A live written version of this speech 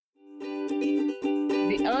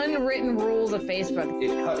unwritten rules of Facebook. It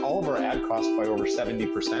cut all of our ad costs by over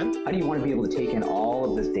 70%. How do you want to be able to take in all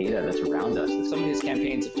of this data that's around us? Some of his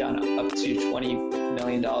campaigns have done up to $20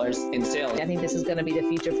 million in sales. I think this is going to be the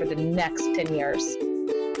future for the next 10 years.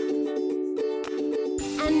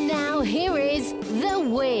 And now here is The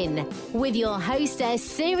Win with your hostess,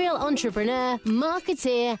 serial entrepreneur,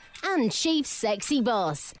 marketeer, and chief sexy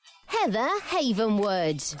boss, Heather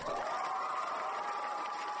Havenwood.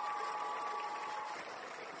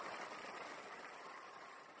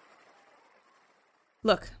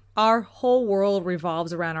 Look, our whole world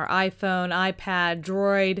revolves around our iPhone, iPad,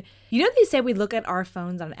 Droid. You know, they say we look at our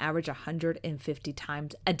phones on average 150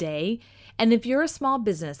 times a day. And if you're a small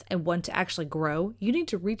business and want to actually grow, you need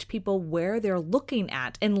to reach people where they're looking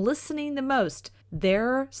at and listening the most,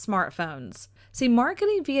 their smartphones. See,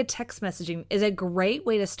 marketing via text messaging is a great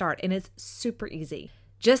way to start, and it's super easy.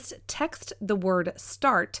 Just text the word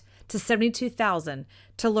START to 72,000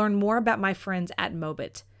 to learn more about my friends at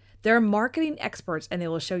Mobit. They're marketing experts, and they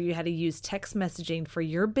will show you how to use text messaging for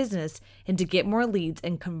your business and to get more leads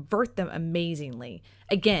and convert them amazingly.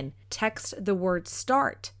 Again, text the word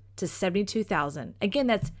START to 72,000. Again,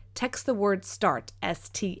 that's text the word START,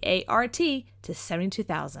 S-T-A-R-T, to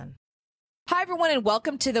 72,000. Hi, everyone, and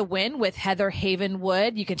welcome to The Win with Heather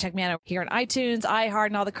Havenwood. You can check me out here on iTunes, iHeart,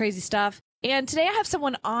 and all the crazy stuff. And today I have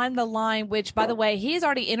someone on the line, which, by the way, he's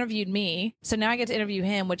already interviewed me. So now I get to interview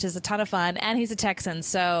him, which is a ton of fun. And he's a Texan.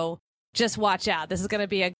 So just watch out. This is going to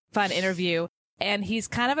be a fun interview. And he's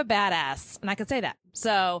kind of a badass. And I can say that.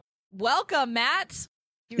 So welcome, Matt.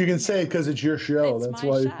 You can say it because it's your show. It's That's my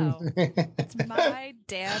why. show. It's my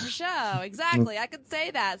damn show. Exactly. I can say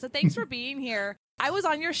that. So thanks for being here. I was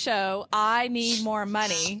on your show, I Need More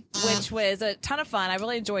Money, which was a ton of fun. I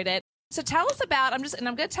really enjoyed it. So tell us about, I'm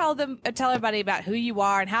going to tell everybody about who you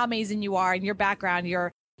are and how amazing you are and your background.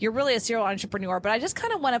 You're really a serial entrepreneur, but I just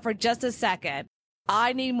kind of want to, for just a second,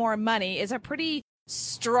 I Need More Money is a pretty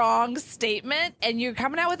strong statement, and you're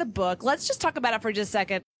coming out with a book. Let's just talk about it for just a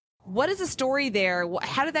second. What is the story there?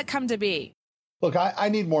 How did that come to be? Look, I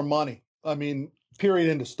need more money. I mean,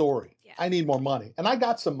 period, end of story. Yeah. I need more money. And I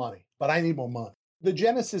got some money, but I need more money. The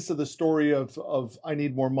genesis of the story of I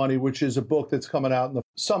Need More Money, which is a book that's coming out in the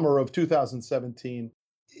summer of 2017,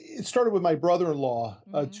 it started with my brother-in-law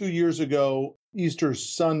 2 years ago, Easter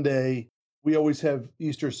Sunday. We always have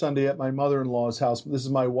Easter Sunday at my mother-in-law's house. This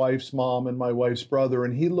is my wife's mom and my wife's brother,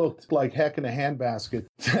 and he looked like heck in a handbasket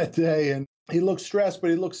that day. And he looked stressed,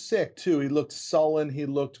 but he looked sick too. He looked sullen. He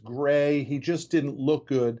looked gray. He just didn't look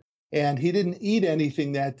good. And he didn't eat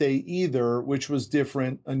anything that day either, which was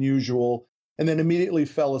different, unusual. And then immediately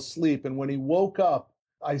fell asleep. And when he woke up,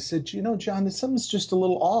 I said, you know, John, something's just a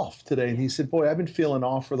little off today. And he said, boy, I've been feeling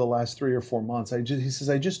off for the last 3 or 4 months. He says,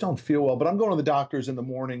 I just don't feel well, but I'm going to the doctor's in the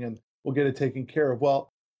morning and we'll get it taken care of.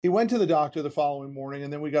 Well, he went to the doctor the following morning,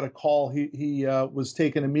 and then we got a call. He was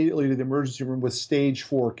taken immediately to the emergency room with stage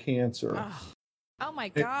 4 cancer. Oh my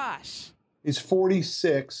gosh. He's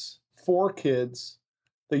 46, 4 kids.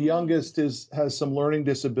 The youngest has some learning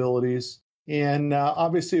disabilities. And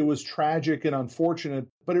obviously it was tragic and unfortunate,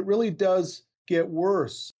 but it really does get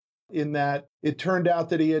worse in that it turned out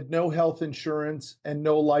that he had no health insurance and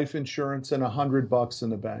no life insurance and $100 in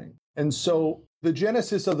the bank. And so the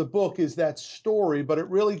genesis of the book is that story, but it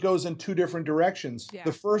really goes in 2 different directions. Yeah.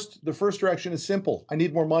 The first direction is simple. I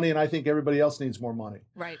need more money, and I think everybody else needs more money.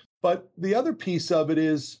 Right. But the other piece of it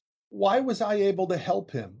is, why was I able to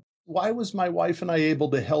help him? Why was my wife and I able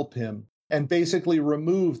to help him and basically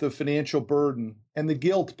remove the financial burden and the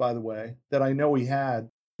guilt, by the way, that I know he had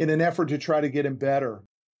in an effort to try to get him better?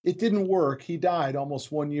 It didn't work. He died almost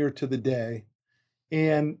 1 year to the day.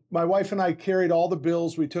 And my wife and I carried all the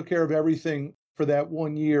bills. We took care of everything for that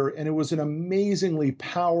 1 year. And it was an amazingly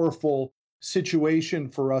powerful situation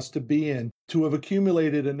for us to be in, to have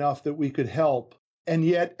accumulated enough that we could help. And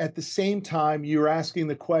yet at the same time, you're asking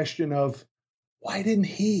the question of, why didn't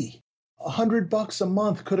he? $100 a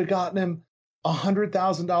month could have gotten him a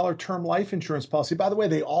 $100,000 term life insurance policy. By the way,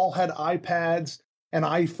 they all had iPads and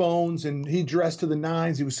iPhones, and he dressed to the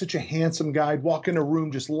nines. He was such a handsome guy. He'd walk in a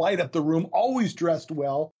room, just light up the room, always dressed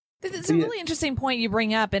well. It's a really interesting point you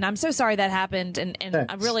bring up, and I'm so sorry that happened, and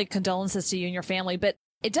Thanks. I'm really condolences to you and your family, but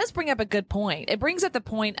it does bring up a good point. It brings up the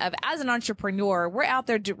point of, as an entrepreneur, we're out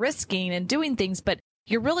there risking and doing things, but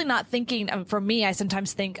you're really not thinking, for me, I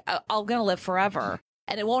sometimes think, I'm going to live forever,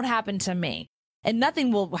 and it won't happen to me. And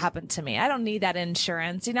nothing will happen to me. I don't need that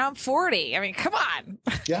insurance. You know, I'm 40. I mean, come on.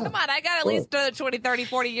 Yeah. Come on. I got at least 20, 30,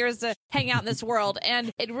 40 years to hang out in this world.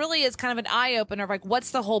 And it really is kind of an eye opener of like, what's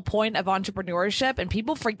the whole point of entrepreneurship? And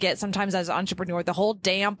people forget sometimes as an entrepreneur, the whole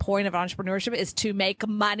damn point of entrepreneurship is to make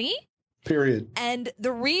money. Period. And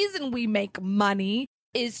the reason we make money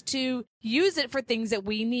is to use it for things that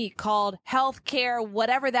we need, called healthcare,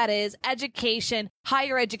 whatever that is, education,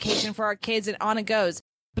 higher education for our kids, and on it goes.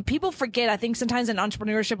 But people forget, I think sometimes in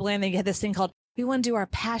entrepreneurship land, they get this thing called, we want to do our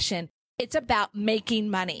passion. It's about making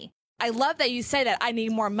money. I love that you say that, I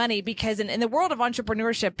need more money, because in the world of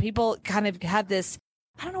entrepreneurship, people kind of have this,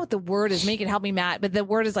 I don't know what the word is, make it help me, Matt, but the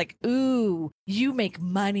word is like, ooh, you make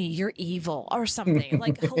money, you're evil or something.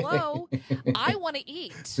 Like, hello, I want to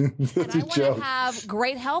eat and I want to have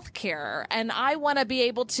great health care and I want to be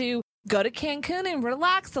able to go to Cancun and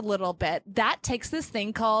relax a little bit. That takes this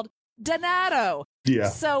thing called dinero. Yeah.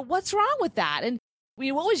 So what's wrong with that? And I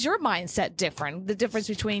mean, what was your mindset different? The difference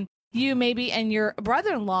between you maybe and your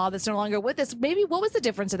brother-in-law that's no longer with us, maybe what was the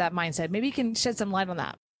difference of that mindset? Maybe you can shed some light on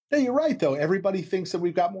that. No, you're right, though. Everybody thinks that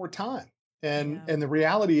we've got more time. And the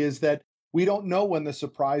reality is that we don't know when the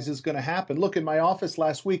surprise is going to happen. Look, in my office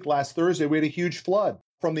last Thursday, we had a huge flood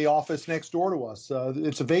from the office next door to us.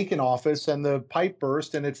 It's a vacant office, and the pipe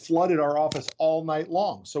burst, and it flooded our office all night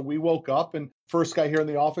long. So we woke up, and first guy here in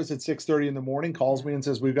the office at 6:30 in the morning calls me and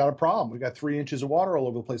says, we've got a problem. We've got 3 inches of water all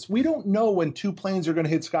over the place. We don't know when 2 planes are going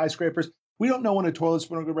to hit skyscrapers. We don't know when a toilet's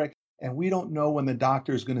going to break. And we don't know when the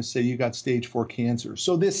doctor is going to say you got stage 4 cancer.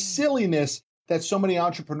 So this silliness that so many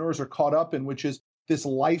entrepreneurs are caught up in, which is this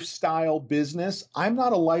lifestyle business. I'm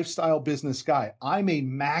not a lifestyle business guy. I'm a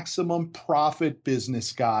maximum profit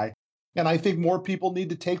business guy. And I think more people need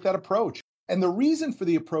to take that approach. And the reason for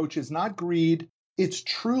the approach is not greed. It's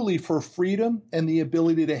truly for freedom and the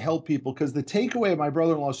ability to help people. Because the takeaway of my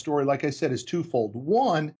brother-in-law's story, like I said, is twofold.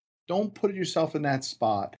 One, don't put yourself in that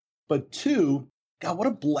spot. But two, God, what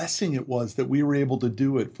a blessing it was that we were able to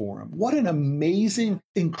do it for him. What an amazing,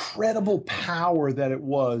 incredible power that it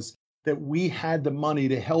was that we had the money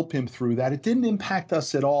to help him through that. It didn't impact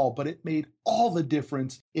us at all, but it made all the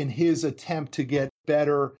difference in his attempt to get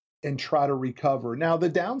better and try to recover. Now, the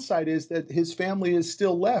downside is that his family is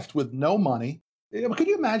still left with no money. Could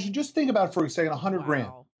you imagine? Just think about it for a second, 100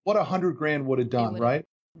 grand. What 100 grand would have done, right?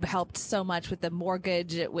 Helped so much with the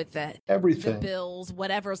mortgage, with the everything, the bills,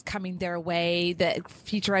 whatever's coming their way, the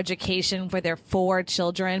future education for their 4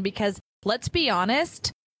 children. Because let's be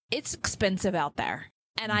honest, it's expensive out there.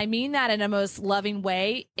 And I mean that in a most loving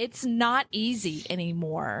way. It's not easy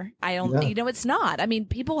anymore. It's not. I mean,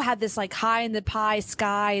 people have this like high in the pie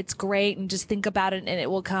sky. It's great. And just think about it and it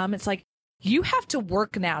will come. It's like, you have to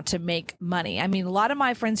work now to make money. I mean, a lot of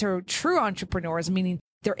my friends who are true entrepreneurs, meaning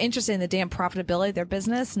they're interested in the damn profitability of their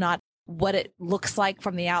business, not what it looks like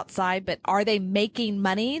from the outside, but are they making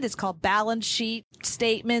money? That's called balance sheet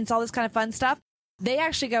statements, all this kind of fun stuff. They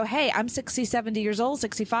actually go, hey, I'm 60, 70 years old,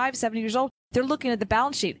 65, 70 years old. They're looking at the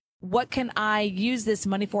balance sheet. What can I use this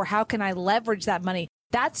money for? How can I leverage that money?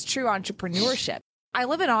 That's true entrepreneurship. I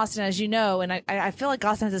live in Austin, as you know, and I feel like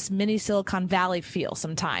Austin has this mini Silicon Valley feel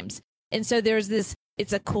sometimes. And so there's this,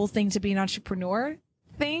 it's a cool thing to be an entrepreneur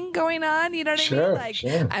thing going on, you know what I mean? Like,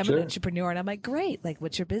 I'm an entrepreneur, and I'm like, great. Like,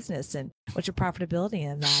 what's your business and what's your profitability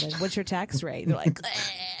in that, and what's your tax rate? They're like,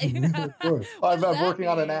 you know? I'm working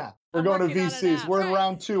on an app. We're going to VCs. We're in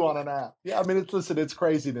round 2 on an app. Yeah, I mean, it's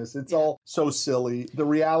craziness. It's all so silly. The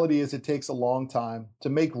reality is, it takes a long time to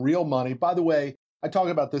make real money. By the way, I talk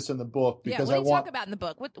about this in the book because what do you talk about in the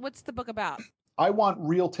book? What's the book about? I want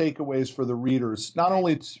real takeaways for the readers, not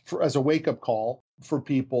only as a wake-up call for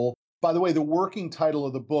people. By the way, the working title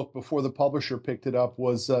of the book before the publisher picked it up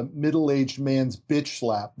was Middle-Aged Man's Bitch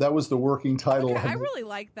Slap. That was the working title. Okay, I really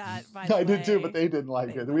like that, by the way. I did too, but they didn't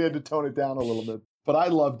like it. We had to tone it down a little bit. But I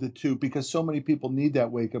loved it too, because so many people need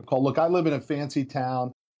that wake-up call. Look, I live in a fancy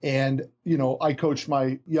town, and, you know, I coach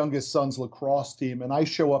my youngest son's lacrosse team, and I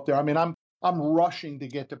show up there. I mean, I'm rushing to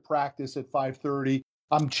get to practice at 5:30.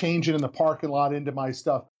 I'm changing in the parking lot into my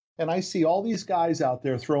stuff. And I see all these guys out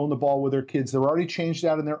there throwing the ball with their kids. They're already changed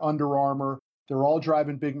out in their Under Armour. They're all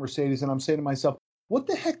driving big Mercedes. And I'm saying to myself, what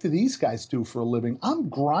the heck do these guys do for a living? I'm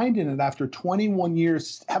grinding it after 21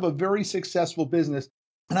 years, have a very successful business,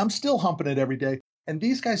 and I'm still humping it every day. And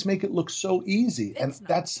these guys make it look so easy.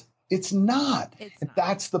 It's not.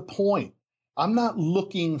 That's the point. I'm not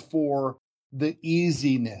looking for the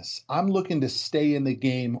easiness. I'm looking to stay in the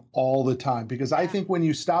game all the time, because I think when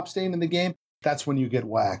you stop staying in the game, that's when you get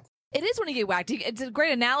whacked. It is when you get whacked. It's a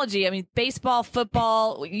great analogy. I mean, baseball,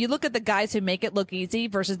 football, you look at the guys who make it look easy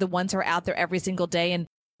versus the ones who are out there every single day and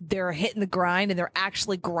they're hitting the grind and they're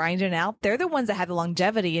actually grinding out. They're the ones that have the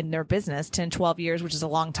longevity in their business, 10, 12 years, which is a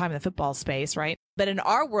long time in the football space, right? But in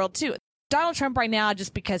our world too, Donald Trump right now,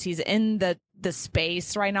 just because he's in the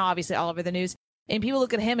space right now, obviously all over the news, and people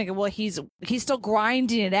look at him and go, well, he's still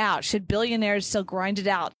grinding it out. Should billionaires still grind it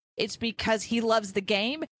out? it's because he loves the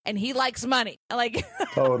game and he likes money. Like,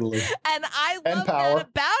 Totally. and I love power. that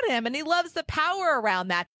about him. And he loves the power around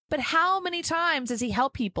that. But how many times does he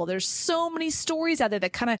help people? There's so many stories out there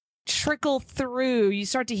that kind of trickle through. You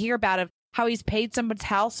start to hear about how he's paid someone's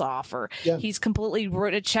house off, or he's completely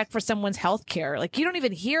wrote a check for someone's health care. Like, you don't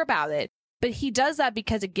even hear about it, but he does that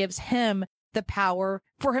because it gives him the power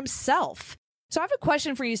for himself. So I have a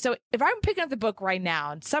question for you. So if I'm picking up the book right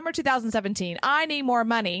now in summer 2017, I need more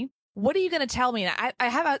money. What are you going to tell me? And I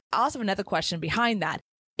have also another question behind that.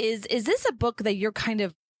 Is this a book that you're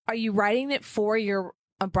are you writing it for your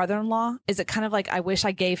brother-in-law? Is it kind of like, I wish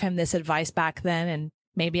I gave him this advice back then and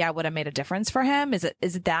maybe I would have made a difference for him? Is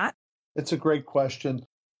it that? It's a great question.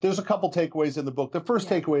 There's a couple takeaways in the book. The first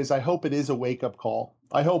takeaway is I hope it is a wake-up call.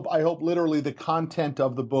 I hope literally the content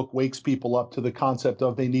of the book wakes people up to the concept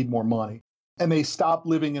of they need more money. And they stop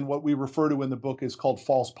living in what we refer to in the book is called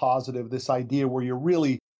false positive, this idea where you're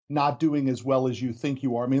really not doing as well as you think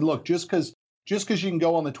you are. I mean, look, just because you can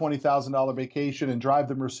go on the $20,000 vacation and drive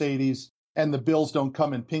the Mercedes and the bills don't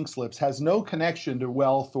come in pink slips has no connection to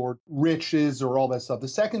wealth or riches or all that stuff. The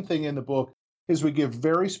second thing in the book is we give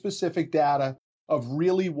very specific data of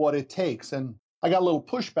really what it takes. And I got a little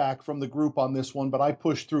pushback from the group on this one, but I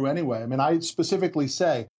pushed through anyway. I mean, I specifically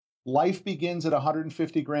say life begins at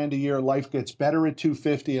 150 grand a year, life gets better at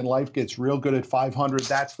 250, and life gets real good at 500.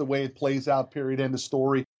 That's the way it plays out, period, end of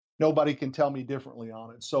story. Nobody can tell me differently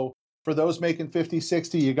on it. So for those making 50,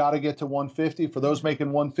 60, you got to get to 150. For those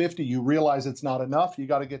making 150, you realize it's not enough. You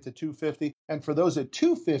got to get to 250. And for those at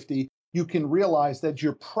 250, you can realize that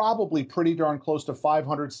you're probably pretty darn close to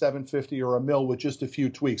 500, 750, or $1 million with just a few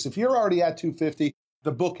tweaks. If you're already at 250,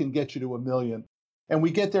 the book can get you to $1 million. And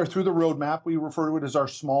we get there through the roadmap. We refer to it as our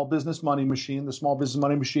small business money machine. The small business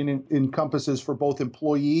money machine encompasses for both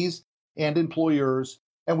employees and employers.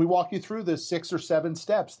 And we walk you through the 6 or 7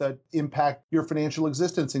 steps that impact your financial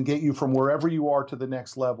existence and get you from wherever you are to the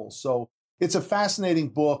next level. So it's a fascinating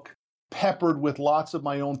book, peppered with lots of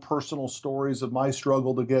my own personal stories of my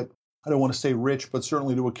struggle to get, I don't want to say rich, but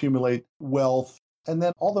certainly to accumulate wealth. And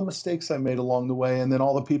then all the mistakes I made along the way, and then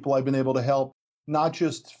all the people I've been able to help, not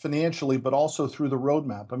just financially, but also through the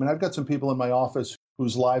roadmap. I mean, I've got some people in my office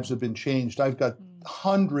whose lives have been changed. I've got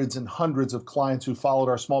hundreds and hundreds of clients who followed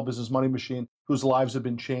our small business money machine whose lives have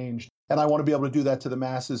been changed. And I want to be able to do that to the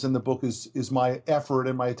masses. And the book is my effort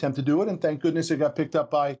and my attempt to do it. And thank goodness it got picked up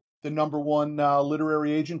by the #1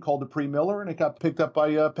 literary agent called Dupree Miller, and it got picked up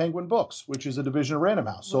by Penguin Books, which is a division of Random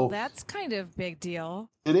House. Well, So that's kind of big deal.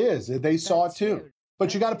 it is. They saw it too. Huge.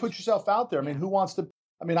 But you got to put yourself out there. I mean, who wants to?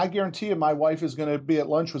 I mean, I guarantee you my wife is going to be at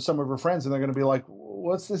lunch with some of her friends, and they're going to be like,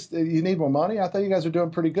 what's this? You need more money? I thought you guys are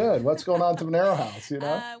doing pretty good. What's going on at the Manero house, you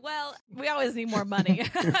know? Well, we always need more money.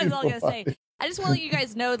 That's all I'm going to say. I just want to let you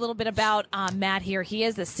guys know a little bit about Matt here. He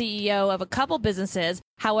is the CEO of a couple businesses.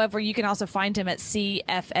 However, you can also find him at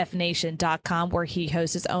cffnation.com, where he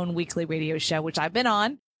hosts his own weekly radio show, which I've been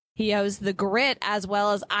on. He hosts The Grit, as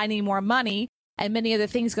well as I Need More Money, and many other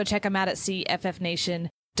things. Go check him out at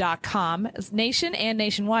cffnation.com. It's nation and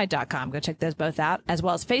nationwide.com. Go check those both out, as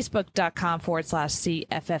well as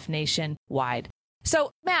facebook.com/cffnationwide.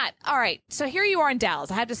 So, Matt, all right. So here you are in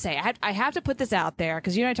Dallas. I have to say, I have to put this out there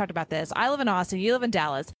because you and I talked about this. I live in Austin. You live in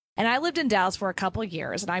Dallas. And I lived in Dallas for a couple of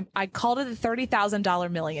years. And I called it the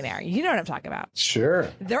 $30,000 millionaire. You know what I'm talking about.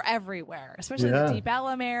 Sure. They're everywhere, especially in the Deep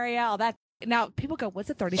Ellum area, all that. Now, people go,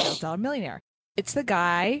 what's a $30,000 millionaire? It's the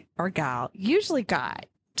guy or gal, usually guy.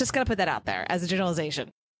 Just going to put that out there as a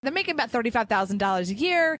generalization. They're making about $35,000 a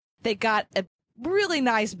year. They got a really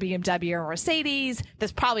nice BMW or Mercedes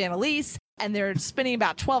that's probably on a lease. And they're spending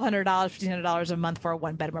about $1,200, $1,500 a month for a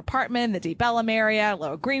 1-bedroom apartment in the Deep Ellum area,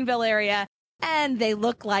 Lower Greenville area. And they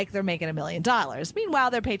look like they're making $1 million. Meanwhile,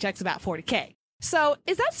 their paycheck's about $40K. So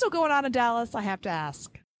is that still going on in Dallas? I have to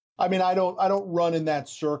ask. I mean, I don't run in that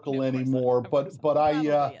circle anymore, but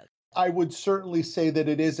I would certainly say that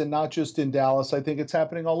it is, and not just in Dallas. I think it's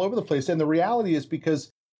happening all over the place. And the reality is because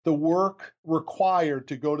the work required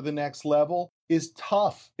to go to the next level is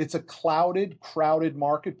tough. It's a crowded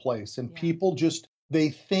marketplace, and people just, they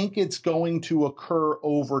think it's going to occur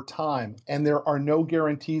over time, and there are no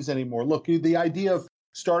guarantees anymore. Look, the idea of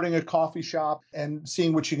starting a coffee shop and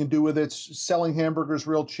seeing what you can do with it, selling hamburgers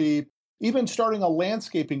real cheap, even starting a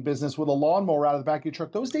landscaping business with a lawnmower out of the back of your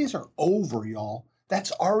truck, those days are over, y'all.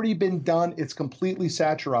 That's already been done. It's completely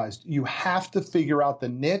saturized. You have to figure out the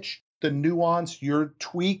niche, the nuance, your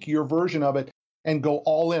tweak, your version of it, and go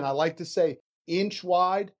all in. I like to say, inch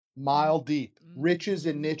wide, mile deep. Riches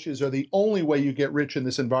and niches are the only way you get rich in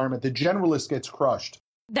this environment. The generalist gets crushed.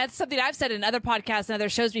 That's something I've said in other podcasts and other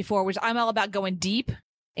shows before, which I'm all about going deep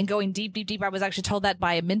and going deep, deep, deep. I was actually told that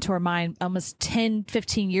by a mentor of mine almost 10,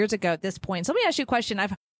 15 years ago at this point. So let me ask you a question.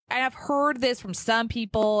 I've heard this from some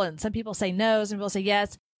people, and some people say no, some people say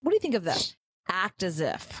yes. What do you think of this? Act as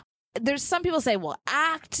if. There's some people say, well,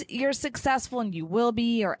 act you're successful and you will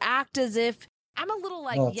be, or act as if. I'm a little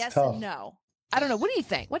like yes tough. And no. I don't know. What do you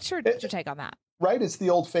think? What's your take on that? Right. It's the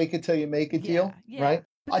old fake it till you make it deal. Yeah. Right.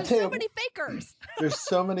 There's so many fakers. There's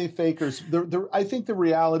so many fakers. I think the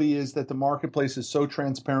reality is that the marketplace is so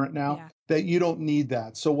transparent now that you don't need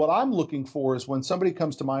that. So what I'm looking for is when somebody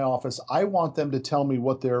comes to my office, I want them to tell me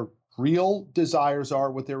what their real desires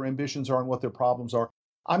are, what their ambitions are, and what their problems are.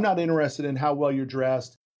 I'm not interested in how well you're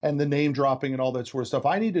dressed and the name dropping and all that sort of stuff.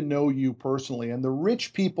 I need to know you personally. And the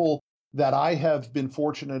rich people that I have been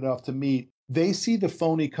fortunate enough to meet, they see the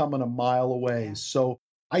phony coming a mile away. Yeah. So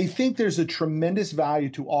I think there's a tremendous value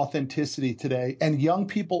to authenticity today, and young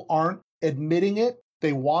people aren't admitting it.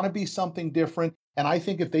 They want to be something different. And I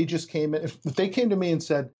think if they just came in, if they came to me and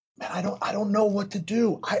said, man, I don't know what to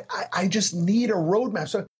do. I just need a roadmap.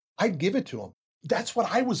 So I'd give it to them. That's what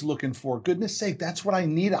I was looking for. Goodness sake, that's what I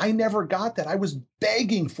needed. I never got that. I was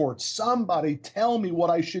begging for it. Somebody tell me what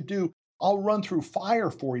I should do. I'll run through fire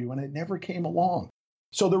for you. And it never came along.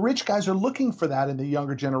 So the rich guys are looking for that in the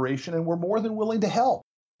younger generation, and we're more than willing to help.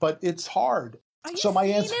 But it's hard. Are you seeing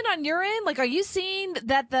it on your end? Like, are you seeing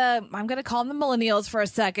that I'm going to call them the millennials for a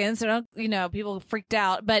second, so don't, people freaked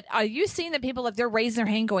out. But are you seeing that people, if they're raising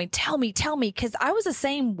their hand going, tell me, because I was the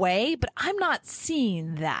same way, but I'm not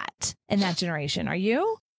seeing that in that generation. Are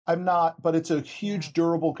you? I'm not, but it's a huge,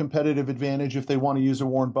 durable competitive advantage if they want to use a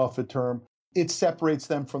Warren Buffett term. It separates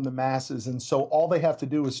them from the masses. And so all they have to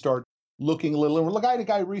do is start looking a little. Look, I had a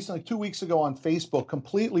guy recently, 2 weeks ago on Facebook,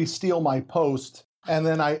 completely steal my post. And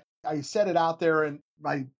then I set it out there, and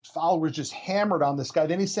my followers just hammered on this guy.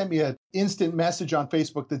 Then he sent me an instant message on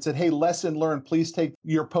Facebook that said, hey, lesson learned, please take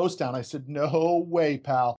your post down. I said, no way,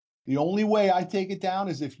 pal. The only way I take it down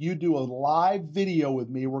is if you do a live video with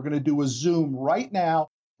me. We're going to do a Zoom right now,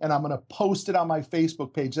 and I'm going to post it on my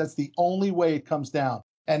Facebook page. That's the only way it comes down.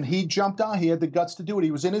 And he jumped on. He had the guts to do it.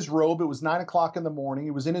 He was in his robe. It was 9 o'clock in the morning.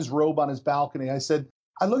 He was in his robe on his balcony. I said,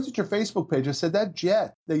 I looked at your Facebook page. I said, that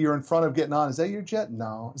jet that you're in front of getting on, is that your jet?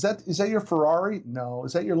 No. Is that your Ferrari? No.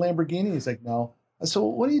 Is that your Lamborghini? He's like, no. I said,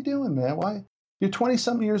 well, what are you doing, man? Why? You're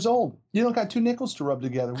 20-something years old. You don't got two nickels to rub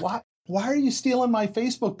together. Why are you stealing my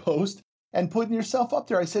Facebook post and putting yourself up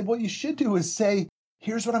there? I said, what you should do is say,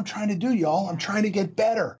 here's what I'm trying to do, y'all. I'm trying to get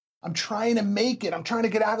better. I'm trying to make it. I'm trying to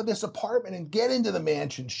get out of this apartment and get into the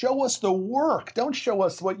mansion. Show us the work. Don't show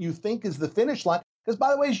us what you think is the finish line. Because,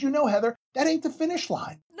 by the way, as you know, Heather, that ain't the finish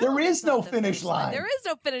line. No, there is no finish line. There is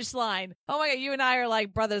no finish line. Oh, my God. You and I are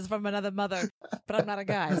like brothers from another mother. But I'm not a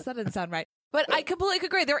guy. So that didn't sound right. But I completely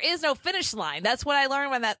agree. There is no finish line. That's what I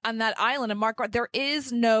learned on that island in Mark. There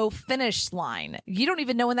is no finish line. You don't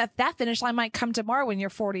even know when that finish line might come tomorrow when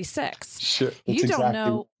you're 46. Sure, you don't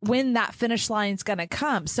know when that finish line is going to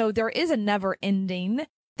come. So there is a never ending.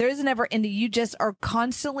 There is a never ending. You just are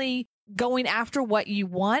constantly going after what you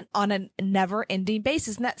want on a never ending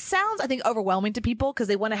basis. And that sounds, I think, overwhelming to people because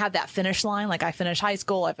they want to have that finish line. Like I finished high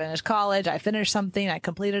school, I finished college, I finished something, I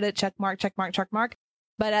completed it, check mark, check mark, check mark.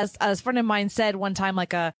 But as a friend of mine said one time,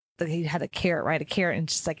 he had a carrot, right? A carrot, and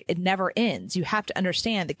just like it never ends. You have to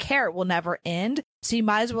understand the carrot will never end. So you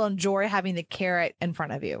might as well enjoy having the carrot in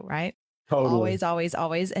front of you, right? Totally. Always, always,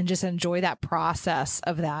 always. And just enjoy that process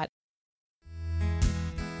of that.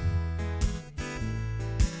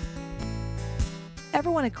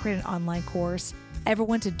 Ever want to create an online course? Ever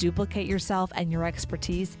want to duplicate yourself and your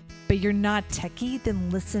expertise, but you're not techie?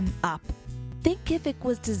 Then listen up. Thinkific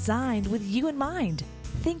was designed with you in mind.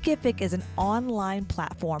 Thinkific is an online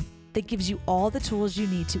platform that gives you all the tools you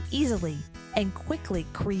need to easily and quickly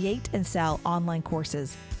create and sell online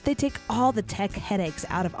courses. They take all the tech headaches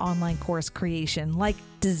out of online course creation, like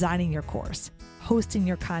designing your course, hosting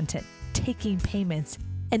your content, taking payments,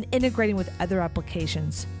 and integrating with other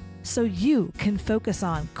applications. So you can focus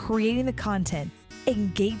on creating the content,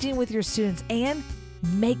 engaging with your students, and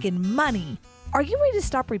making money. Are you ready to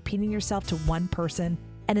stop repeating yourself to one person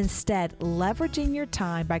and instead leveraging your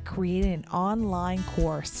time by creating an online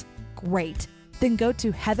course? Great. Then go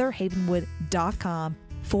to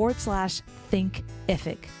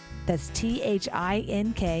heatherhavenwood.com/thinkific. That's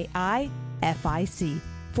THINKIFIC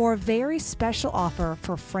for a very special offer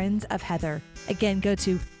for friends of Heather. Again, go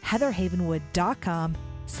to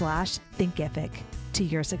heatherhavenwood.com/thinkific to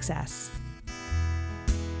your success.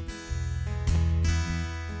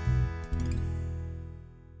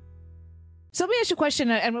 So let me ask you a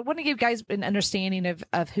question, and I want to give you guys an understanding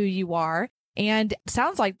of who you are. And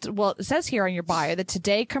sounds like, well, it says here on your bio that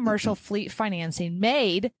Today Commercial Fleet Financing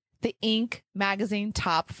made the Inc. magazine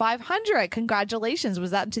top 500. Congratulations.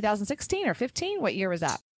 Was that in 2016 or 15? What year was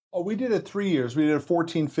that? Oh, we did it 3 years. We did it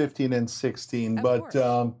 14, 15, and 16.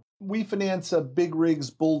 But we finance big rigs,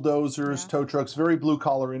 bulldozers, tow trucks, very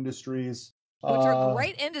blue-collar industries. Which are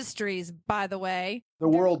great industries, by the way. The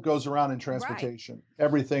world goes around in transportation,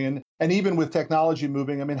 everything. And even with technology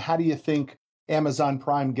moving, I mean, how do you think Amazon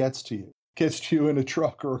Prime gets to you? Gets to you in a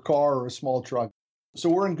truck or a car or a small truck. So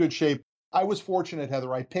we're in good shape. I was fortunate,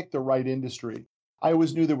 Heather. I picked the right industry. I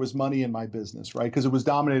always knew there was money in my business, right? Because it was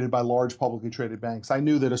dominated by large publicly traded banks. I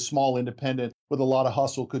knew that a small independent with a lot of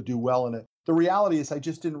hustle could do well in it. The reality is I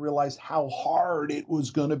just didn't realize how hard it was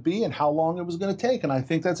going to be and how long it was going to take. And I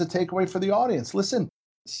think that's a takeaway for the audience. Listen,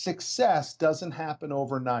 success doesn't happen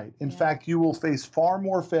overnight. In fact, you will face far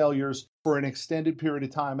more failures for an extended period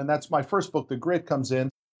of time. And that's my first book, The Grit, comes in.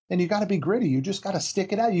 And you got to be gritty. You just got to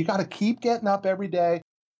stick it out. You got to keep getting up every day,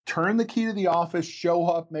 turn the key to the office, show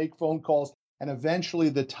up, make phone calls, and eventually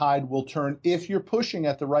the tide will turn if you're pushing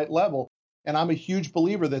at the right level. And I'm a huge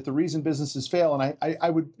believer that the reason businesses fail, and I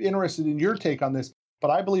would be interested in your take on this, but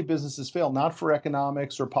I believe businesses fail not for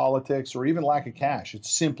economics or politics or even lack of cash.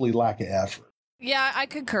 It's simply lack of effort. Yeah, I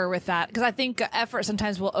concur with that because I think effort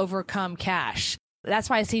sometimes will overcome cash. That's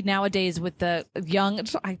why I see nowadays with the young,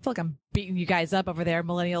 I feel like I'm beating you guys up over there,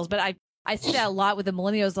 millennials, but I see that a lot with the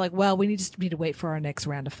millennials, like, well, we just need to wait for our next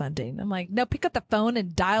round of funding. I'm like, no, pick up the phone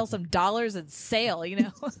and dial some dollars and sell,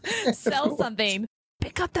 sell something.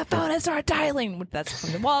 Pick up the phone and start dialing. That's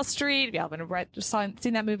from the Wall Street. If you haven't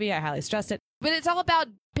seen that movie, I highly stress it. But it's all about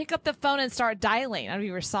pick up the phone and start dialing. I don't know if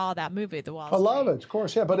you ever saw that movie, The Wall Street. I love it, of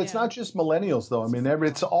course, yeah. But it's not just millennials, though. I mean,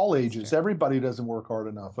 it's all ages. Everybody doesn't work hard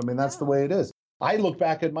enough. I mean, that's the way it is. I look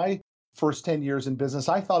back at my first 10 years in business.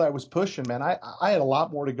 I thought I was pushing, man. I had a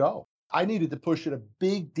lot more to go. I needed to push at a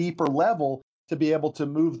big, deeper level to be able to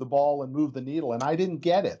move the ball and move the needle. And I didn't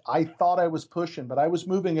get it. I thought I was pushing, but I was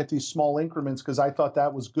moving at these small increments because I thought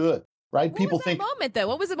that was good, right? What was that moment, though?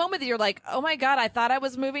 What was the moment that you're like, oh my God, I thought I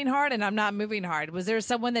was moving hard and I'm not moving hard? Was there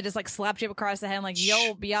someone that just like slapped you across the head like,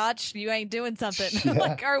 yo, biatch, you ain't doing something?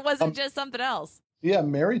 Yeah. Or was it just something else? Yeah,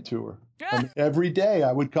 I'm married to her. I mean, every day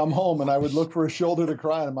I would come home and I would look for a shoulder to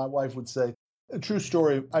cry on, and my wife would say, a true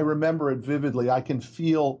story, I remember it vividly. I can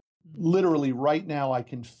feel literally right now, I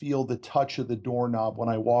can feel the touch of the doorknob when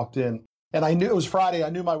I walked in. And I knew it was Friday.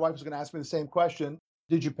 I knew my wife was going to ask me the same question.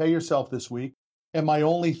 Did you pay yourself this week? And my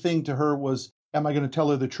only thing to her was, am I going to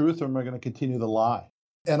tell her the truth or am I going to continue the lie?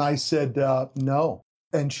 And I said, no.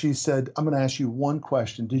 And she said, I'm going to ask you one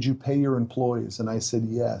question. Did you pay your employees? And I said,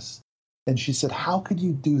 yes. And she said, how could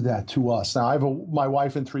you do that to us? Now, I have my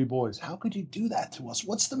wife and 3 boys. How could you do that to us?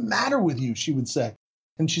 What's the matter with you? She would say.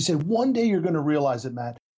 And she said, one day you're going to realize it,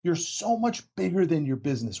 Matt. You're so much bigger than your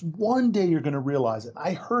business. One day you're going to realize it.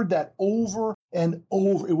 I heard that over and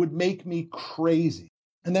over. It would make me crazy.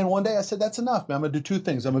 And then one day I said, that's enough, man. I'm going to do 2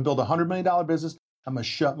 things. I'm going to build a $100 million business. I'm going to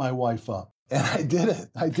shut my wife up. And I did it.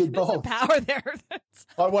 I did both. There's power there.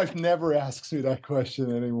 My wife never asks me that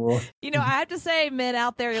question anymore. I have to say, men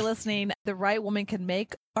out there, you're listening, the right woman can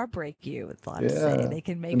make or break you. That's all I'm saying. They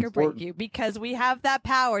can make or break you because we have that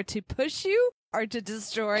power to push you or to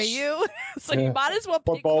destroy you. So you might as well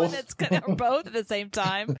pick one that's going to both at the same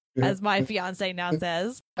time, as my fiance now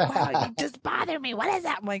says. Oh, you just bother me. What is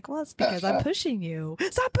that? I'm like, well, it's because I'm pushing you.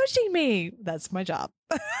 Stop pushing me. That's my job.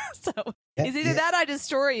 So it's either that or I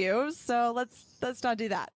destroy you. So let's not do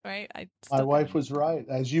that, right? My wife was right,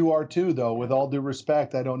 as you are too, though. With all due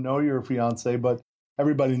respect, I don't know your fiance, but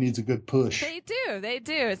everybody needs a good push. They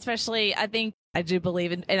do. Especially, I think, I do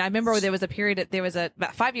believe in, and I remember there was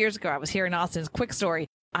about 5 years ago, I was here in Austin. Quick story.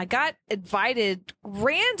 I got invited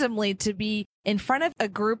randomly to be in front of a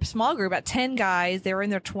small group, about 10 guys. They were in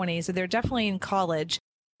their 20s, so they're definitely in college.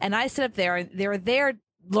 And I stood up there, and they were there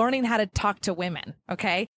learning how to talk to women.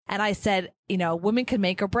 Okay. And I said, women can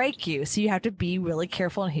make or break you. So you have to be really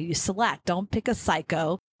careful on who you select. Don't pick a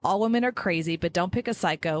psycho. All women are crazy, but don't pick a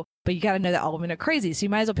psycho. But you got to know that all women are crazy. So you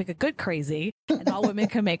might as well pick a good crazy, and all women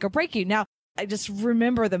can make or break you. Now, I just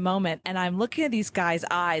remember the moment, and I'm looking at these guys'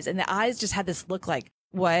 eyes, and the eyes just had this look like,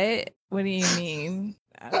 what? What do you mean?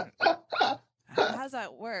 How's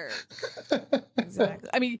that work? Exactly.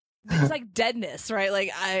 I mean, it's like deadness, right?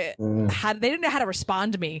 Like they didn't know how to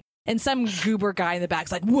respond to me. And some goober guy in the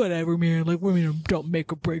back's like, whatever, man. Like, women don't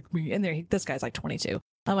make or break me. And this guy's like 22.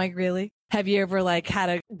 I'm like, really? Have you ever had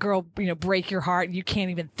a girl, break your heart and you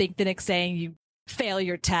can't even think the next day and you fail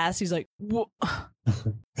your test? He's like, what?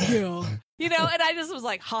 Yeah. And I just was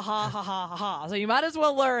like, ha, ha, ha, ha, ha, ha. So you might as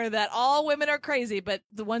well learn that all women are crazy, but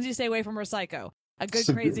the ones you stay away from are psycho. A good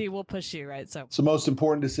crazy will push you, right? So it's the most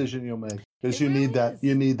important decision you'll make because you really need that. is.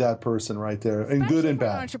 You need that person right there, and good and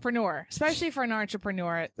bad. Especially for an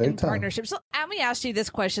entrepreneur Big in time. partnership. So let me ask you this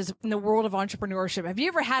question: in the world of entrepreneurship, have you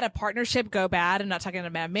ever had a partnership go bad? I'm not talking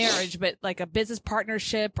about marriage, but like a business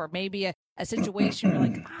partnership or maybe a situation where you're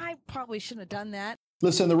like, I probably shouldn't have done that.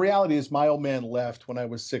 Listen, the reality is my old man left when I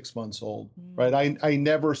was 6 months old, right? I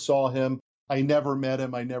never saw him. I never met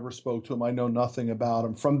him. I never spoke to him. I know nothing about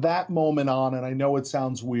him. From that moment on, and I know it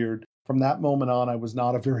sounds weird, from that moment on, I was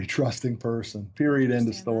not a very trusting person, period, end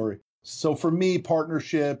of story. So for me,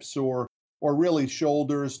 partnerships or really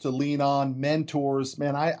shoulders to lean on, mentors,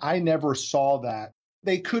 man, I never saw that.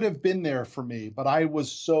 They could have been there for me, but I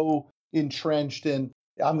was so entrenched in,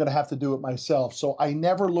 I'm going to have to do it myself. So I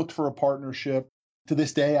never looked for a partnership. To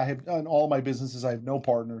this day, I have in all my businesses, I have no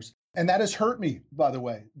partners. And that has hurt me, by the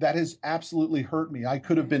way. That has absolutely hurt me. I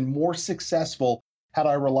could have been more successful had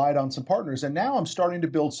I relied on some partners. And now I'm starting to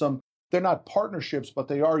build some, they're not partnerships, but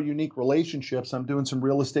they are unique relationships. I'm doing some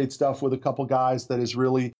real estate stuff with a couple guys that is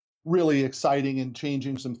really, really exciting and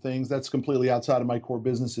changing some things. That's completely outside of my core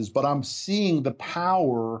businesses. But I'm seeing the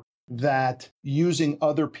power that using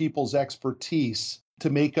other people's expertise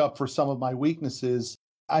to make up for some of my weaknesses,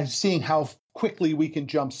 I'm seeing how quickly we can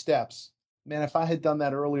jump steps. Man, if I had done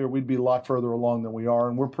that earlier, we'd be a lot further along than we are,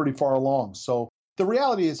 and we're pretty far along. So the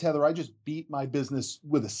reality is, Heather, I just beat my business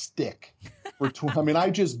with a stick. I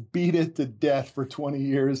just beat it to death for 20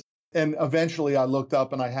 years. And eventually I looked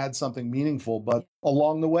up and I had something meaningful. But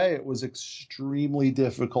along the way, it was extremely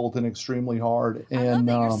difficult and extremely hard. And I love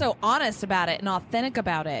that you're so honest about it and authentic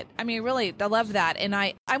about it. I mean, really, I love that. And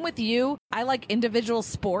I'm with you. I like individual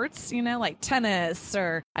sports, like tennis,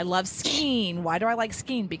 or I love skiing. Why do I like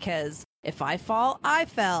skiing? Because if I fall, I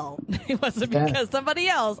fell. It wasn't because somebody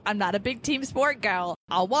else. I'm not a big team sport gal.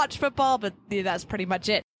 I'll watch football, but that's pretty much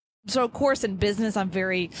it. So, of course, in business, I'm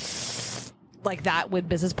very like that with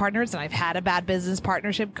business partners, and I've had a bad business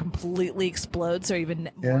partnership completely explode. So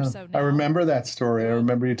even more so now. I remember that story. I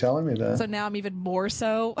remember you telling me that. So now I'm even more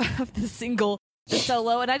so of the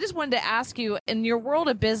solo. And I just wanted to ask you, in your world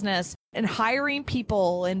of business and hiring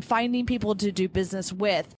people and finding people to do business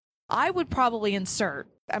with, I would probably insert,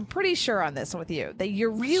 I'm pretty sure on this with you, that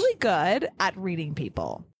you're really good at reading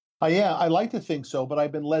people. Yeah, I like to think so, but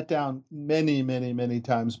I've been let down many, many, many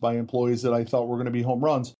times by employees that I thought were going to be home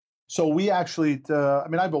runs. So we actually, I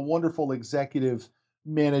have a wonderful executive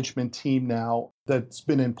management team now that's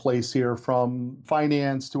been in place here, from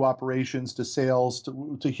finance to operations to sales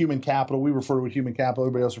to human capital. We refer to it human capital.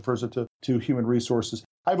 Everybody else refers it to human resources.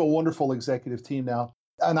 I have a wonderful executive team now,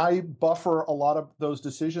 and I buffer a lot of those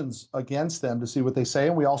decisions against them to see what they say.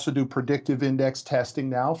 And we also do predictive index testing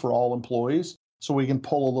now for all employees, so we can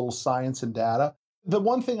pull a little science and data. The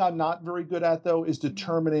one thing I'm not very good at, though, is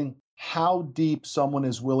determining how deep someone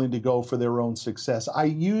is willing to go for their own success. I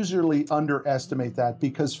usually underestimate that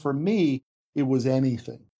because for me, it was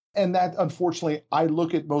anything. And that, unfortunately, I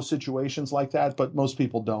look at most situations like that, but most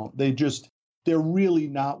people don't. They're really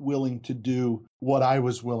not willing to do what I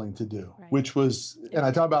was willing to do, right. Which was, and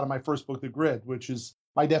I talk about in my first book, The Grid, which is,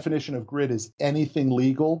 my definition of grid is anything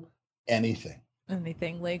legal, anything.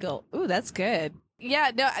 Anything legal. Ooh, that's good.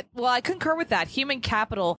 Yeah, no, well, I concur with that. Human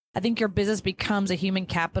capital, I think your business becomes a human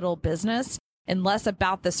capital business and less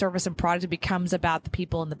about the service and product. It becomes about the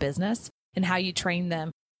people in the business and how you train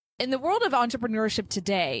them. In the world of entrepreneurship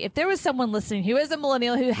today, if there was someone listening who is a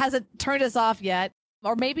millennial who hasn't turned us off yet,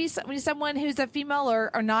 or maybe someone who's a female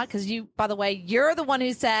or not, because you, by the way, you're the one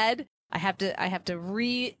who said, I have to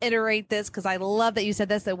reiterate this because I love that you said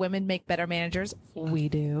this, that women make better managers. We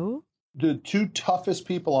do. The two toughest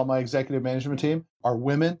people on my executive management team are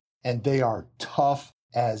women, and they are tough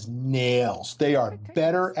as nails. They are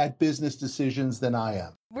better at business decisions than I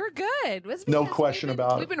am. We're good. No question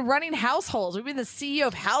about it. We've been running households. We've been the CEO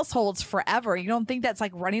of households forever. You don't think that's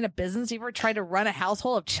like running a business? You ever tried to run a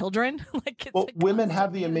household of children? Women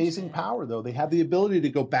have the amazing power, though. They have the ability to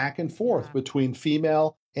go back and forth between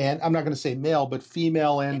female and, I'm not going to say male, but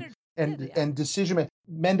female and decision making.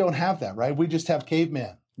 Men don't have that, right? We just have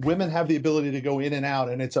caveman. Women have the ability to go in and out,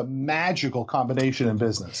 and it's a magical combination in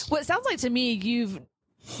business. Well, it sounds like to me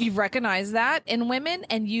you've recognized that in women,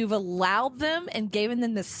 and you've allowed them and given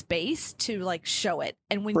them the space to like show it.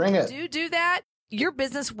 And when you do that, your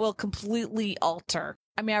business will completely alter.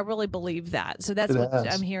 I mean, I really believe that. So that's what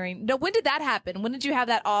I'm hearing. No, when did that happen? When did you have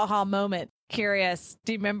that aha moment? Curious.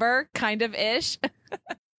 Do you remember? Kind of ish.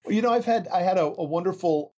 I had a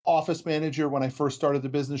wonderful office manager when I first started the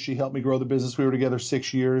business. She helped me grow the business. We were together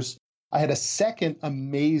 6 years. I had a second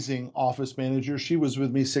amazing office manager. She was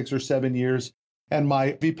with me 6 or 7 years. And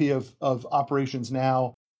my VP of operations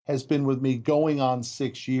now, has been with me going on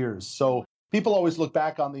 6 years. So people always look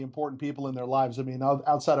back on the important people in their lives. I mean,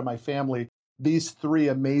 outside of my family, these three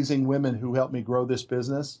amazing women who helped me grow this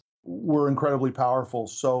business were incredibly powerful.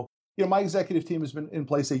 So, my executive team has been in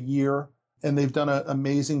place a year, and they've done an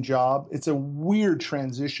amazing job. It's a weird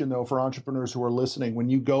transition, though, for entrepreneurs who are listening. When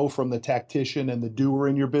you go from the tactician and the doer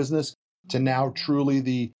in your business to now truly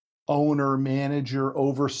the owner, manager,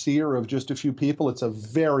 overseer of just a few people, it's a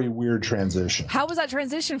very weird transition. How was that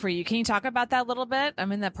transition for you? Can you talk about that a little bit?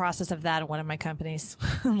 I'm in the process of that in one of my companies.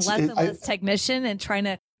 Less and less technician and trying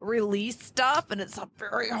to release stuff, and it's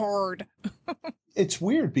very hard. It's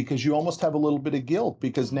weird because you almost have a little bit of guilt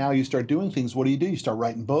because now you start doing things. What do? You start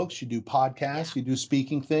writing books, you do podcasts, you do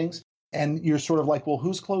speaking things, and you're sort of like, well,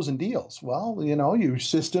 who's closing deals? Well, your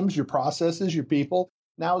systems, your processes, your people.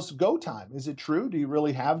 Now it's go time. Is it true? Do you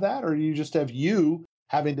really have that? Or do you just have you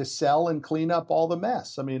having to sell and clean up all the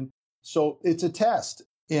mess? I mean, so it's a test.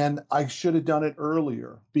 And I should have done it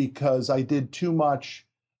earlier because I did too much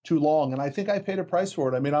too long. And I think I paid a price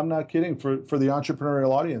for it. I mean, I'm not kidding for the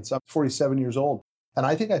entrepreneurial audience. I'm 47 years old. And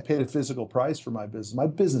I think I paid a physical price for my business. My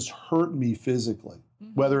business hurt me physically,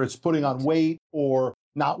 whether it's putting on weight or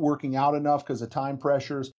not working out enough because of time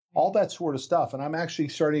pressures, all that sort of stuff. And I'm actually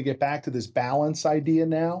starting to get back to this balance idea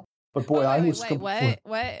now. But boy,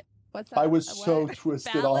 What's that? I was so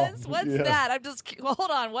twisted balance? off. What's that?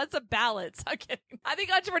 Hold on. What's a balance? I'm kidding. I think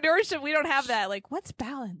entrepreneurship, we don't have that. Like, what's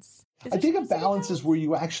balance? I think a balance is where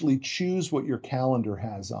you actually choose what your calendar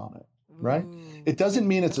has on it, right? It doesn't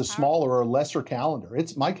mean it's a smaller or lesser calendar.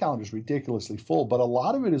 My calendar is ridiculously full, but a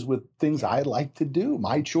lot of it is with things I like to do.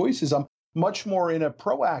 My choices. I'm much more in a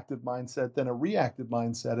proactive mindset than a reactive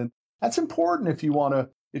mindset. And that's important if you want to,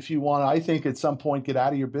 I think at some point get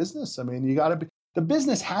out of your business. I mean, the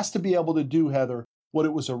business has to be able to do, Heather, what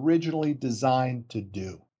it was originally designed to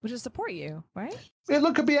do. Which is support you, right?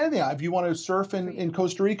 It could be anything. If you want to surf in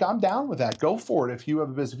Costa Rica, I'm down with that. Go for it. If you have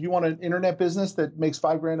a business, if you want an internet business that makes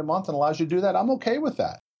 $5,000 a month and allows you to do that, I'm okay with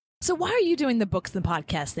that. So why are you doing the books and the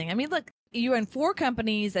podcast thing? I mean, look, you're in 4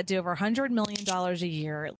 companies that do over $100 million a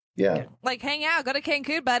year. Yeah. Like, hang out, go to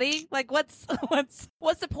Cancun, buddy. Like, what's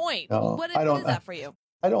the point? No, what is that for you?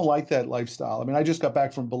 I don't like that lifestyle. I mean, I just got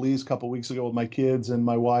back from Belize a couple of weeks ago with my kids and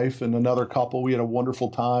my wife and another couple. We had a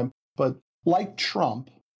wonderful time. But like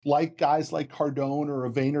Trump, like guys like Cardone or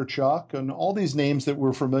Vaynerchuk and all these names that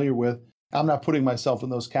we're familiar with, I'm not putting myself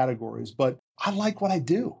in those categories, but I like what I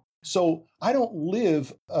do. So I don't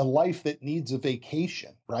live a life that needs a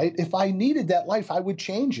vacation, right? If I needed that life, I would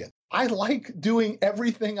change it. I like doing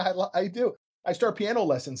everything I do. I start piano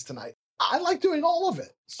lessons tonight. I like doing all of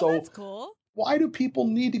it. So that's cool. Why do people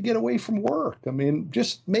need to get away from work? I mean,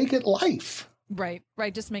 just make it life. Right.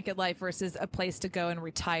 Just make it life versus a place to go and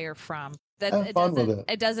retire from. Have fun with it.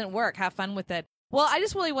 It doesn't work. Have fun with it. Well, I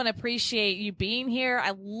just really want to appreciate you being here.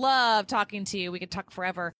 I love talking to you. We could talk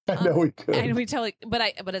forever. I know we could. And we totally, but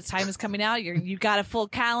its time is coming out. You got a full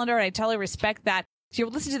calendar, and I totally respect that. So you're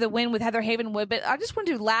listening to The Win with Heather Havenwood, but I just want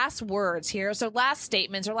to do last words here. So last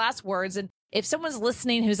statements or last words. And if someone's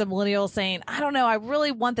listening who's a millennial saying, I don't know, I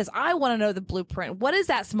really want this. I want to know the blueprint. What is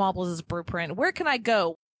that small business blueprint? Where can I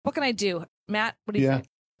go? What can I do? Matt, what do you think?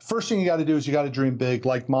 First thing you got to do is you got to dream big,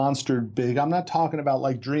 like monster big. I'm not talking about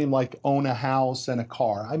like dream, like own a house and a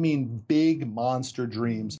car. I mean, big monster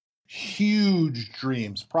dreams, huge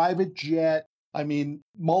dreams, private jet. I mean,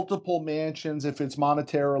 multiple mansions. If it's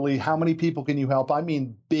monetarily, how many people can you help? I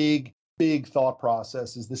mean, big thought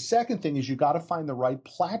processes. The second thing is you got to find the right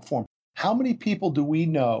platform. How many people do we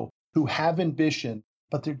know who have ambition,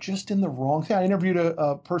 but they're just in the wrong thing? I interviewed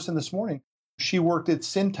a person this morning. She worked at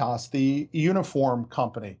Cintas, the uniform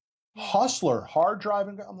company. Hustler, hard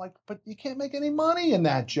driving. I'm like, but you can't make any money in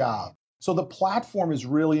that job. So the platform is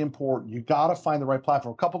really important. You got to find the right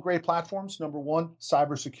platform. A couple great platforms. Number one,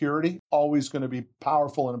 cybersecurity, always going to be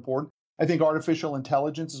powerful and important. I think artificial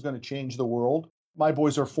intelligence is going to change the world. My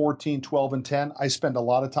boys are 14, 12, and 10. I spend a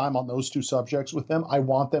lot of time on those 2 subjects with them. I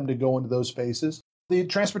want them to go into those spaces. The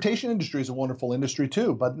transportation industry is a wonderful industry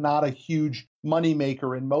too, but not a huge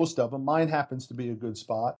moneymaker in most of them. Mine happens to be a good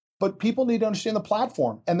spot. But people need to understand the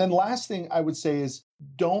platform. And then last thing I would say is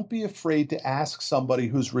don't be afraid to ask somebody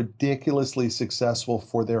who's ridiculously successful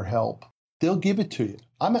for their help. They'll give it to you.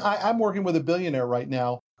 I'm working with a billionaire right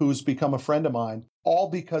now who's become a friend of mine, all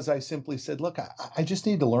because I simply said, look, I just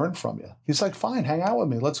need to learn from you. He's like, fine, hang out with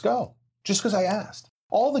me. Let's go. Just because I asked.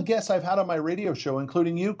 All the guests I've had on my radio show,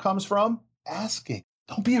 including you, comes from asking.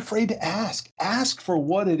 Don't be afraid to ask. Ask for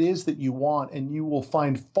what it is that you want, and you will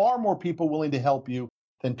find far more people willing to help you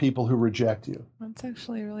than people who reject you. That's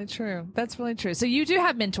actually really true. That's really true. So you do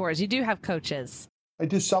have mentors. You do have coaches. I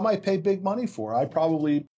do. Some I pay big money for. I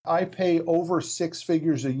probably I pay over 6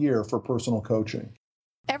 figures a year for personal coaching.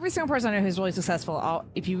 Every single person I know who's really successful,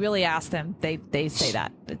 if you really ask them, they say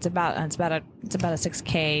that it's about a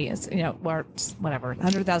 $6K, or whatever,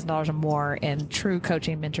 $100,000 or more in true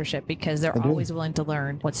coaching mentorship, because they're always willing to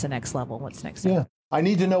learn what's the next level, what's next step. Yeah, I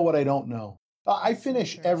need to know what I don't know. I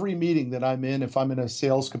finish every meeting that I'm in, if I'm in a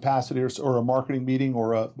sales capacity or a marketing meeting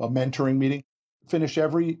or a mentoring meeting, finish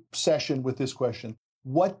every session with this question: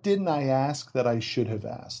 what didn't I ask that I should have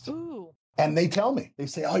asked? Ooh. And they tell me, they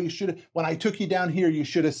say, oh, you should have, when I took you down here, you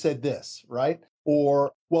should have said this, right?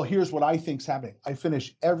 Or, well, here's what I think's happening. I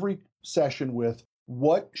finish every session with,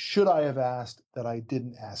 what should I have asked that I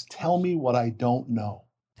didn't ask? Tell me what I don't know.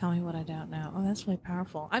 Tell me what I don't know. Oh, that's really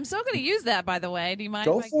powerful. I'm still going to use that, by the way. Do you mind?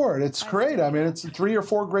 Go for it. It's great. I mean, it's 3 or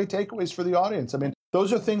 4 great takeaways for the audience. I mean,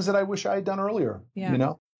 those are things that I wish I had done earlier,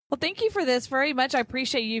 Well, thank you for this very much. I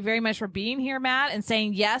appreciate you very much for being here, Matt, and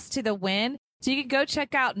saying yes to the win. So you can go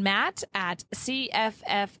check out Matt at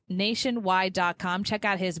cffnationwide.com. Check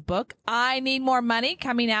out his book, I Need More Money,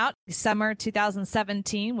 coming out summer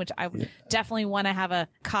 2017, which I definitely want to have a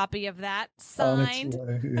copy of that signed.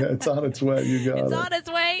 It's on its way. You got It's on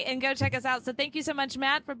its way, and go check us out. So thank you so much,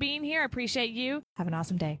 Matt, for being here. I appreciate you. Have an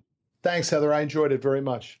awesome day. Thanks, Heather. I enjoyed it very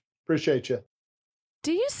much. Appreciate you.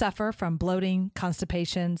 Do you suffer from bloating,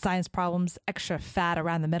 constipation, sinus problems, extra fat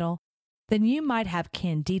around the middle? Then you might have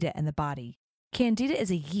candida in the body. Candida is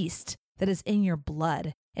a yeast that is in your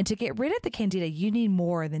blood. And to get rid of the candida, you need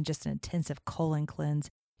more than just an intensive colon cleanse.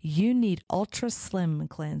 You need Ultra Slim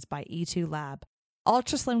Cleanse by E2 Lab.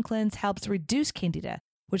 Ultra Slim Cleanse helps reduce candida,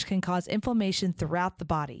 which can cause inflammation throughout the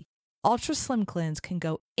body. Ultra Slim Cleanse can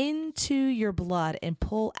go into your blood and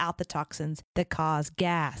pull out the toxins that cause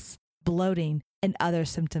gas, bloating, and other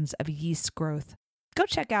symptoms of yeast growth. Go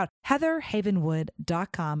check out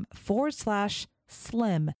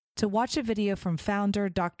heatherhavenwood.com/slim to watch a video from founder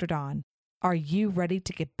Dr. Don. Are you ready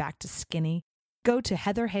to get back to skinny? Go to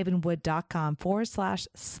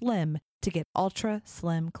heatherhavenwood.com/slim to get Ultra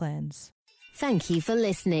Slim Cleanse. Thank you for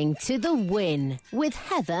listening to The Win with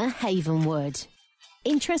Heather Havenwood.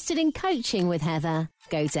 Interested in coaching with Heather?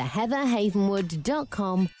 Go to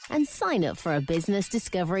heatherhavenwood.com and sign up for a business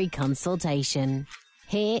discovery consultation.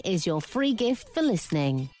 Here is your free gift for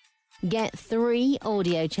listening. Get 3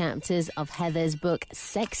 audio chapters of Heather's book,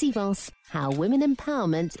 Sexy Boss, How Women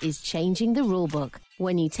Empowerment is Changing the Rulebook,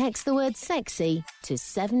 when you text the word sexy to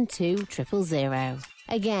 72000.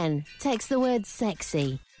 Again, text the word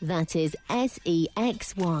sexy, that is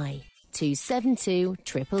SEXY, to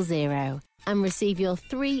 72000, and receive your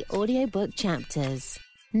 3 audiobook chapters.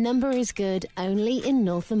 Number is good only in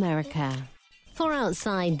North America. For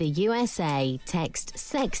outside the USA, text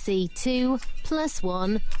sexy to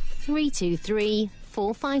 +1 323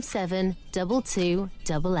 457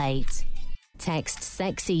 2288. Text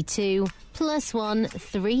sexy to +1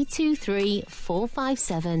 323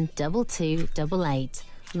 457 2288.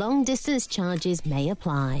 Long distance charges may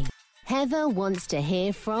apply. Heather wants to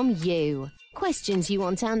hear from you. Questions you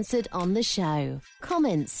want answered on the show.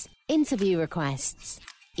 Comments, interview requests.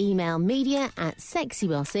 Email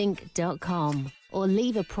media@sexybossinc.com or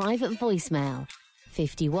leave a private voicemail.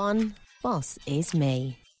 51 Boss is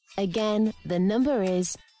me. Again, the number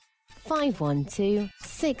is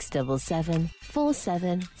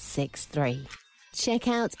 512-677-4763. Check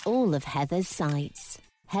out all of Heather's sites.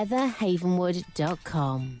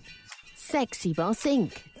 heatherhavenwood.com,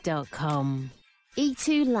 sexybossinc.com,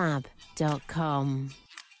 e2lab.com,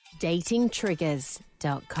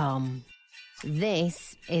 datingtriggers.com.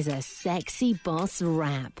 This is a Sexy Boss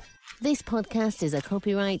Wrap. This podcast is a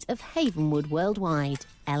copyright of Havenwood Worldwide,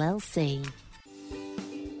 LLC.